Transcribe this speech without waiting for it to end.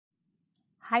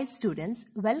Hi students,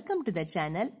 welcome to the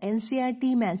channel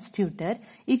NCERT Maths Tutor.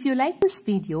 If you like this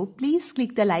video, please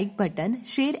click the like button,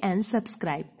 share and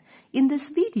subscribe. In this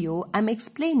video, I am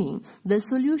explaining the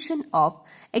solution of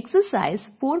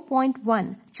exercise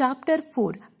 4.1, chapter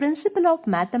 4, Principle of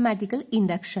Mathematical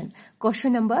Induction,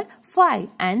 question number 5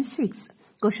 and 6.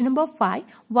 Question number 5,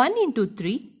 1 into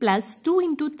 3 plus 2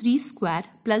 into 3 square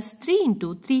plus 3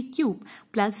 into 3 cube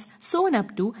plus so on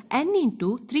up to n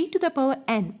into 3 to the power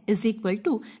n is equal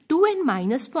to 2n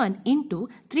minus 1 into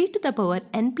 3 to the power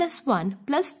n plus 1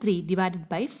 plus 3 divided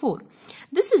by 4.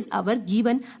 This is our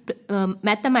given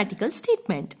mathematical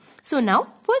statement. So now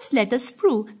first let us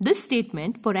prove this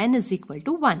statement for n is equal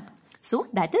to 1. So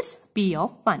that is P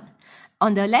of 1.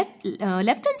 On the left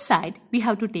hand side, we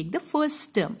have to take the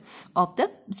first term of the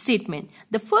statement.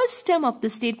 The first term of the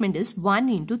statement is 1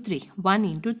 into 3. 1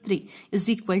 into 3 is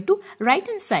equal to right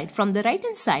hand side. From the right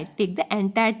hand side, take the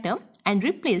entire term and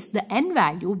replace the n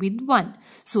value with 1.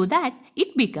 So that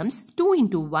it becomes 2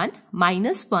 into 1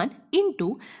 minus 1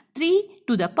 into 3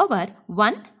 to the power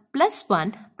 1 plus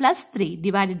 1 plus 3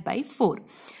 divided by 4.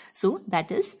 So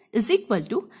that is equal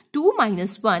to 2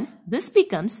 minus 1. This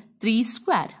becomes 3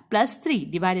 square plus 3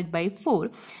 divided by 4.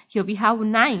 Here we have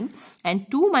 9 and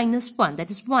 2 minus 1,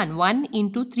 that is 1. 1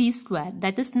 into 3 square,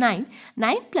 that is 9.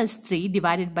 9 plus 3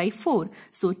 divided by 4.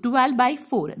 So 12 by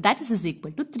 4, that is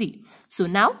equal to 3. So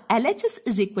now LHS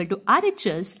is equal to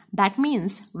RHS. That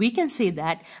means we can say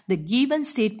that the given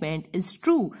statement is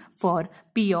true for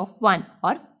P of 1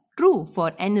 or true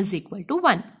for n is equal to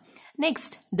 1.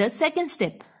 Next, the second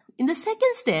step. In the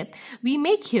second step, we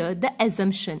make here the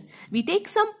assumption. We take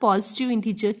some positive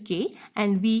integer k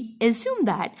and we assume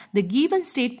that the given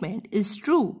statement is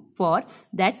true for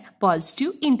that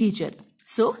positive integer.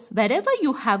 So, wherever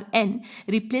you have n,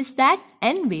 replace that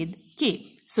n with k.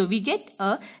 So, we get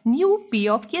a new P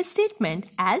of k statement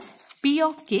as P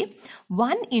of k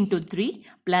 1 into 3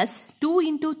 plus 2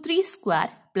 into 3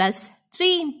 square plus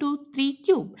 3 into 3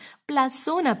 cube plus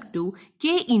so on up to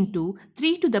k into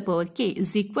 3 to the power k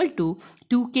is equal to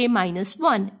 2k minus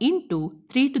 1 into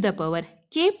 3 to the power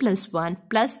k plus 1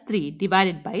 plus 3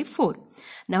 divided by 4.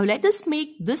 Now let us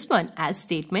make this one as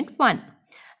statement 1.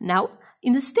 Now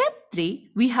in the step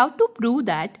 3, we have to prove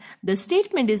that the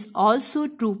statement is also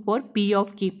true for P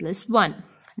of k plus 1.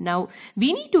 Now,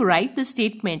 we need to write the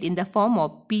statement in the form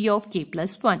of P of k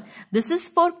plus 1. This is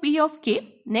for P of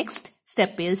k. Next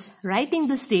step is writing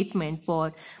the statement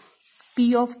for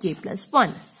P of k plus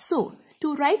 1. So,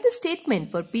 to write the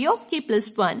statement for P of k plus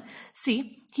 1,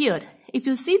 see here, if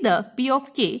you see the P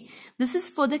of k, this is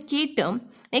for the k term.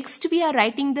 Next, we are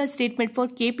writing the statement for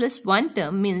k plus 1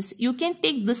 term, means you can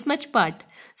take this much part.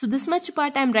 So, this much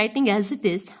part I am writing as it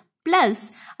is. Plus,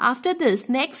 after this,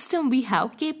 next term we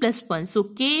have k plus 1. So,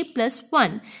 k plus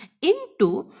 1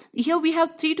 into, here we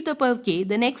have 3 to the power k.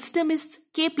 The next term is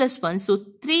k plus 1. So,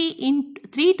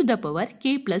 3 to the power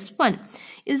k plus 1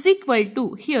 is equal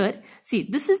to, here, see,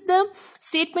 this is the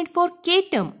statement for k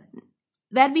term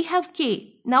where we have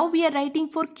k. Now, we are writing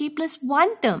for k plus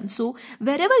 1 term. So,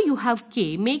 wherever you have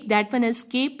k, make that one as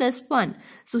k plus 1.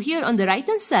 So, here on the right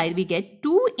hand side, we get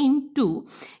 2 into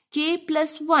k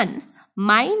plus 1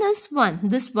 minus 1,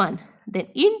 this one, then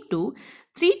into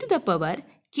 3 to the power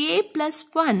k plus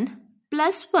 1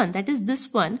 plus 1, that is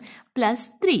this one, plus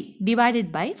 3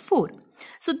 divided by 4.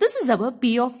 So this is our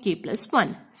P of k plus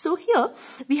 1. So here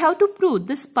we have to prove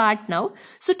this part now.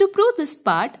 So to prove this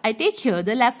part, I take here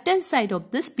the left hand side of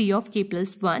this P of k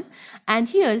plus 1. And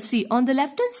here see on the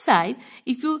left hand side,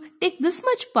 if you take this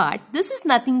much part, this is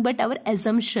nothing but our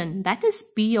assumption, that is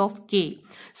P of k.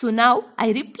 So now I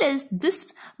replace this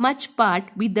much part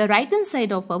with the right hand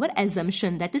side of our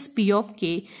assumption, that is P of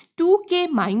k 2k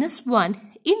minus 1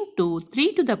 into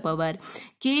 3 to the power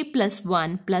k plus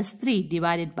 1 plus 3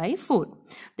 divided by 4.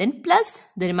 Then plus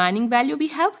the remaining value we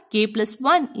have k plus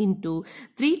 1 into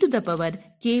 3 to the power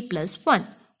k plus 1.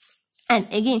 And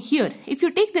again here, if you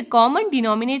take the common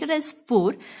denominator as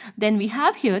 4, then we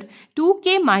have here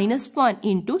 2k minus 1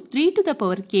 into 3 to the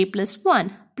power k plus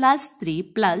 1 plus 3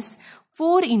 plus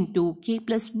 4 into k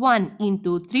plus 1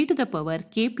 into 3 to the power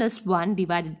k plus 1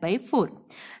 divided by 4.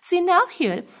 See now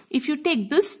here, if you take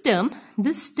this term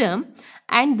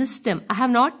and this term, I have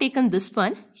not taken this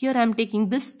one. Here I am taking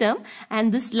this term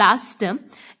and this last term.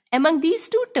 Among these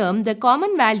two terms, the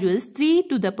common value is 3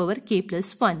 to the power k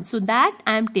plus 1. So that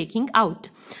I am taking out.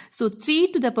 So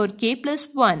 3 to the power k plus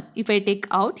 1, if I take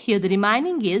out, here the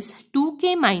remaining is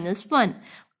 2k minus 1.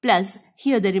 Plus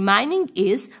here the remaining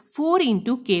is 4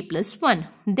 into k plus 1.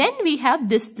 Then we have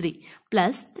this 3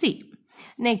 plus 3.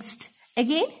 Next,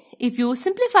 again, if you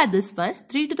simplify this one,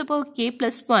 3 to the power k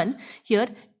plus 1, here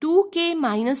 2k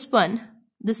minus 1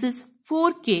 this is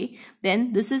 4k,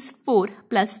 then this is 4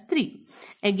 plus 3.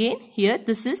 Again here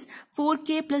this is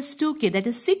 4k plus 2k, that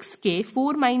is 6k,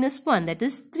 4 minus 1, that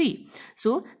is 3.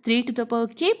 So 3 to the power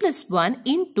k plus 1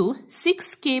 into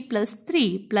 6k plus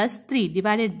 3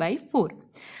 divided by 4.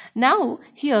 Now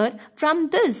here from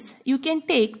this you can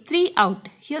take 3 out.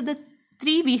 Here the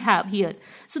 3 we have here.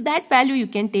 So that value you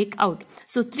can take out.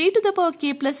 So 3 to the power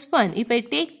k plus 1, if I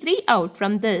take 3 out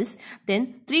from this,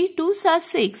 then 3 2s are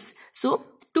 6. So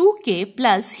 2k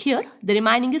plus here the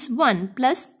remaining is 1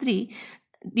 plus 3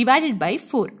 divided by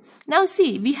 4. Now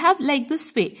see, we have like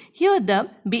this way. Here the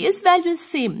base value is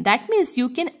same. That means you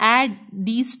can add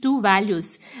these two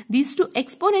values. These two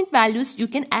exponent values you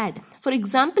can add. For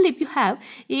example, if you have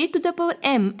a to the power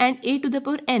m and a to the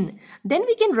power n, then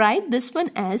we can write this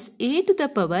one as a to the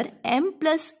power m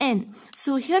plus n.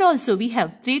 So here also we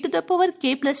have 3 to the power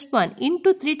k plus 1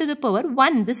 into 3 to the power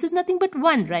 1. This is nothing but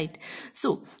 1, right?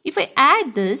 So if I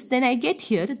add this, then I get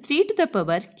here 3 to the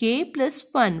power k plus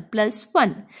 1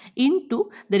 into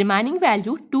the remaining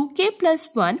value 2k plus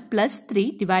 1 plus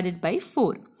 3 divided by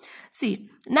 4. See,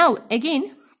 now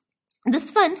again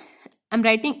this one I'm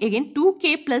writing again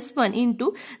 2k plus 1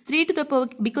 into 3 to the power,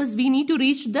 because we need to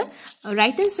reach the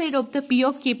right hand side of the p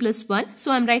of k plus 1.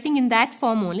 So I'm writing in that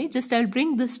form only. Just I'll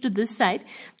bring this to this side.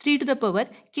 3 to the power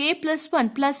k plus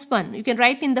 1 plus 1. You can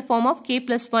write in the form of k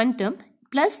plus 1 term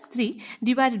plus 3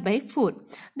 divided by 4.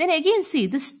 Then again see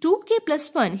this 2k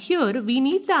plus 1. Here we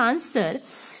need the answer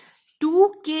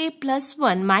 2k plus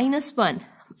 1 minus 1.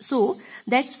 So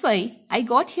that's why I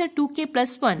got here 2k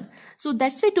plus 1. So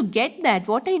that's why to get that,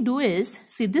 what I do is,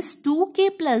 see this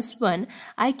 2k plus 1,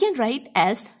 I can write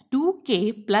as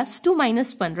 2k plus 2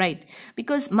 minus 1, right?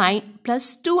 Because my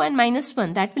plus 2 and minus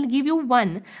 1, that will give you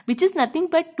 1, which is nothing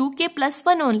but 2k plus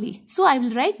 1 only. So I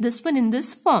will write this one in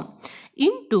this form.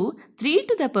 Into 3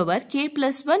 to the power k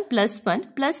plus 1 plus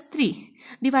 3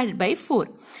 divided by 4.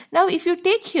 Now if you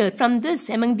take here from this,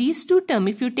 among these two terms,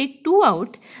 if you take 2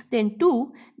 out, then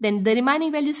the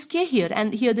remaining value is k here,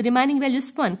 and here the remaining value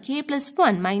is 1, k plus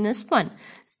 1 minus 1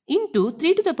 into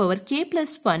 3 to the power k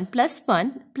plus 1 plus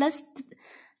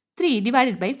 3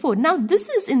 divided by 4. Now this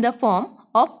is in the form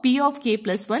of p of k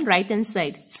plus 1 right hand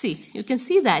side. See, you can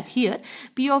see that here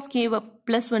p of k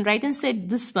plus 1 right hand side,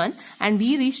 this one, and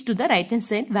we reach to the right hand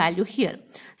side value here.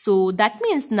 So that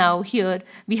means now here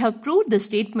we have proved the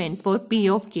statement for p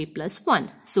of k plus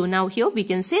 1. So now here we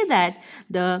can say that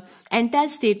the entire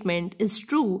statement is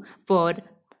true for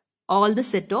all the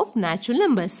set of natural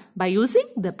numbers by using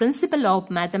the principle of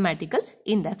mathematical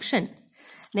induction.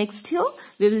 Next here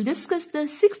we will discuss the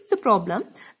sixth problem.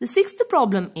 The sixth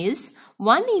problem is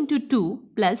 1 into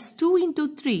 2 plus 2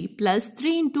 into 3 plus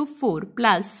 3 into 4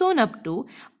 plus so on up to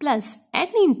plus n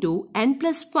into n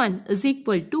plus 1 is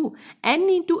equal to n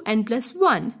into n plus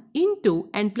 1 into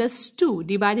n plus 2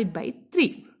 divided by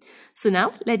 3. So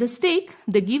now let us take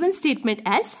the given statement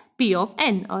as p of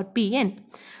n or pn.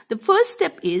 The first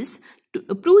step is to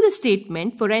prove the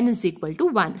statement for n is equal to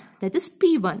 1, that is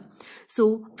p1.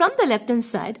 So from the left hand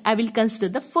side, I will consider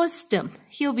the first term.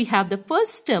 Here we have the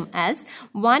first term as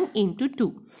 1 into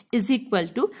 2 is equal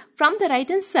to, from the right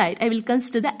hand side, I will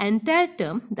consider the entire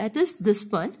term, that is this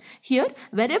one. Here,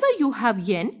 wherever you have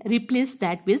n, replace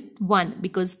that with 1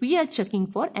 because we are checking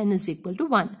for n is equal to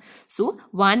 1. So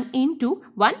 1 into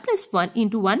 1 plus 1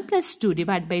 into 1 plus 2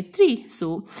 divided by 3.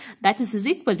 So that is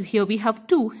equal to, here we have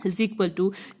 2 is equal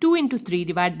to 2 into 3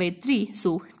 divided by 3.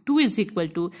 So 2 is equal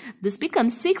to, this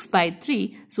becomes 6 by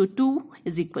 3. So 2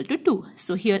 is equal to 2.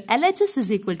 So here LHS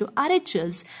is equal to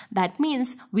RHS. That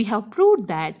means we have proved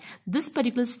that this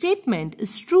particular statement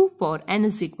is true for n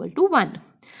is equal to 1.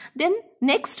 Then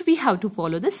next we have to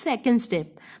follow the second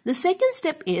step. The second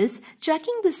step is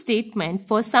checking the statement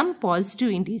for some positive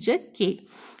integer k.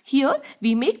 Here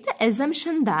we make the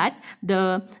assumption that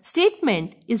the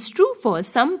statement is true for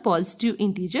some positive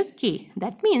integer k.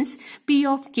 That means p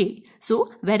of k.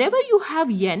 So wherever you have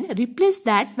n, replace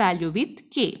that value with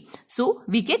k. So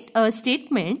we get a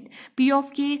statement p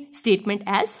of k statement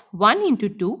as 1 into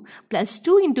 2 plus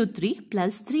 2 into 3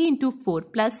 plus 3 into 4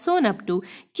 plus so on up to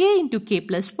k into k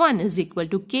plus 1 is equal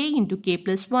to k into k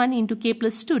plus 1 into k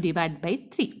plus 2 divided by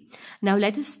 3. Now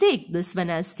let us take this one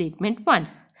as statement 1.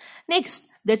 Next,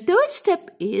 the third step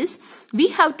is we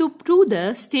have to prove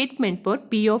the statement for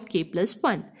p of k plus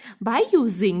 1 by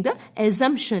using the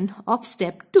assumption of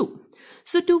step 2.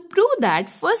 So to prove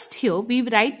that, first here we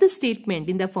write the statement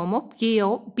in the form of p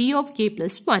of k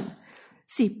plus 1.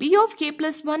 See, P of k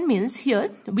plus 1 means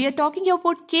here we are talking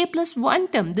about k plus 1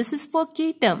 term. This is for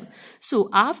k term. So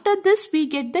after this we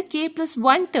get the k plus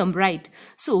 1 term, right?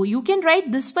 So you can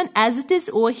write this one as it is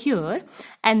over here.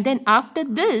 And then after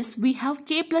this we have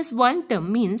k plus 1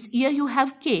 term, means here you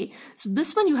have k. So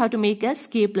this one you have to make as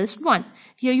k plus 1.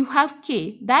 Here you have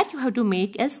k, that you have to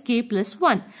make as k plus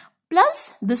 1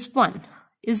 plus this one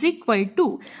is equal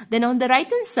to, then on the right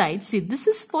hand side, see, this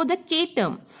is for the k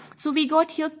term. So we got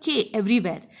here k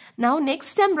everywhere. Now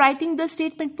next I'm writing the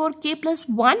statement for k plus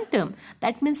 1 term.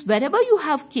 That means wherever you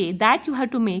have k, that you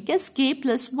have to make as k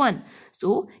plus 1.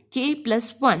 So k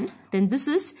plus 1, then this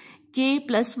is k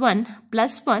plus 1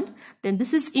 plus 1, then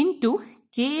this is into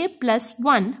k plus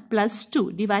 1 plus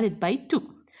 2 divided by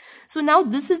 2. So now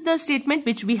this is the statement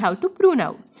which we have to prove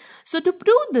now. So to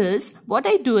prove this, what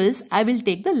I do is I will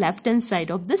take the left hand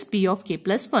side of this P of k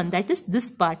plus 1, that is this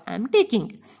part I am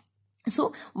taking.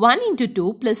 So 1 into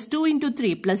 2 plus 2 into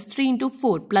 3 plus 3 into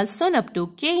 4 plus on up to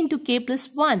k into k plus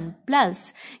 1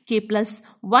 plus k plus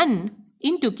 1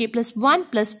 into k plus 1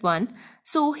 plus 1.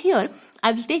 So here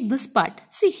I will take this part.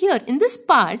 See here in this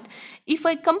part, if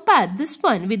I compare this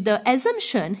one with the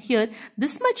assumption here,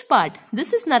 this much part,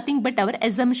 this is nothing but our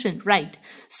assumption, right?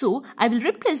 So I will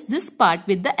replace this part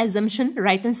with the assumption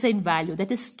right hand side value,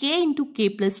 that is k into k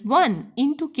plus 1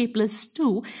 into k plus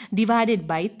 2 divided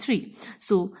by 3.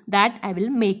 So that I will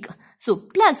make. So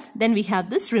plus then we have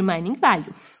this remaining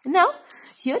value. Now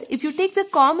here if you take the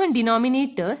common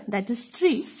denominator, that is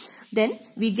 3, then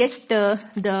we get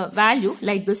the value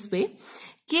like this way,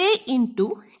 k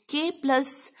into k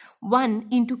plus 1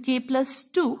 into k plus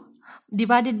 2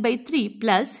 divided by 3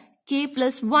 plus k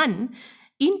plus 1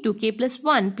 into k plus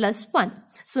 1 plus 1.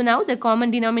 So now the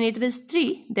common denominator is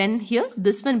 3, then here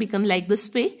this one become like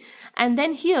this way. And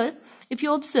then here if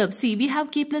you observe, see, we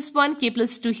have k plus 1, k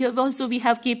plus 2. Here also we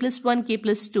have k plus 1, k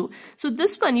plus 2. So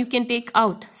this one you can take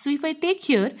out. So if I take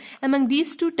here among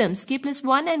these two terms, k plus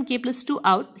 1 and k plus 2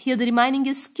 out, here the remaining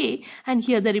is k and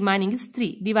here the remaining is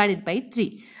 3 divided by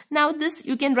 3. Now this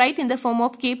you can write in the form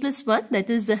of k plus 1, that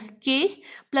is k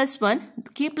plus 1.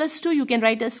 K plus 2 you can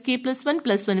write as k plus 1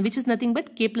 plus 1, which is nothing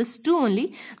but k plus 2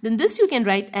 only. Then this you can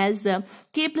write as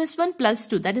k plus 1 plus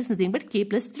 2, that is nothing but k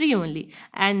plus 3 only.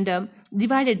 And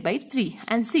divided by 3.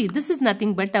 And see, this is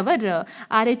nothing but our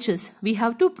RHS. We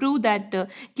have to prove that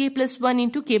k plus 1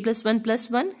 into k plus 1 plus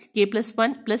 1, k plus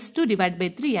 1 plus 2 divided by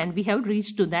 3, and we have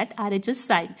reached to that RHS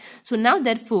side. So now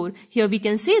therefore, here we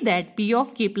can say that P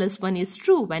of k plus 1 is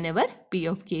true whenever P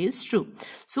of k is true.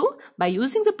 So by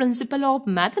using the principle of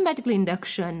mathematical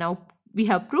induction, now we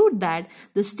have proved that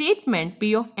the statement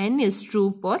P of n is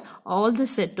true for all the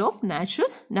set of natural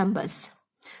numbers.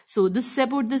 So this is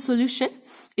about the solution.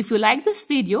 If you like this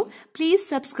video, please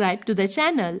subscribe to the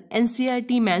channel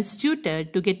NCERT Maths Tutor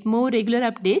to get more regular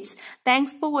updates.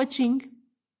 Thanks for watching.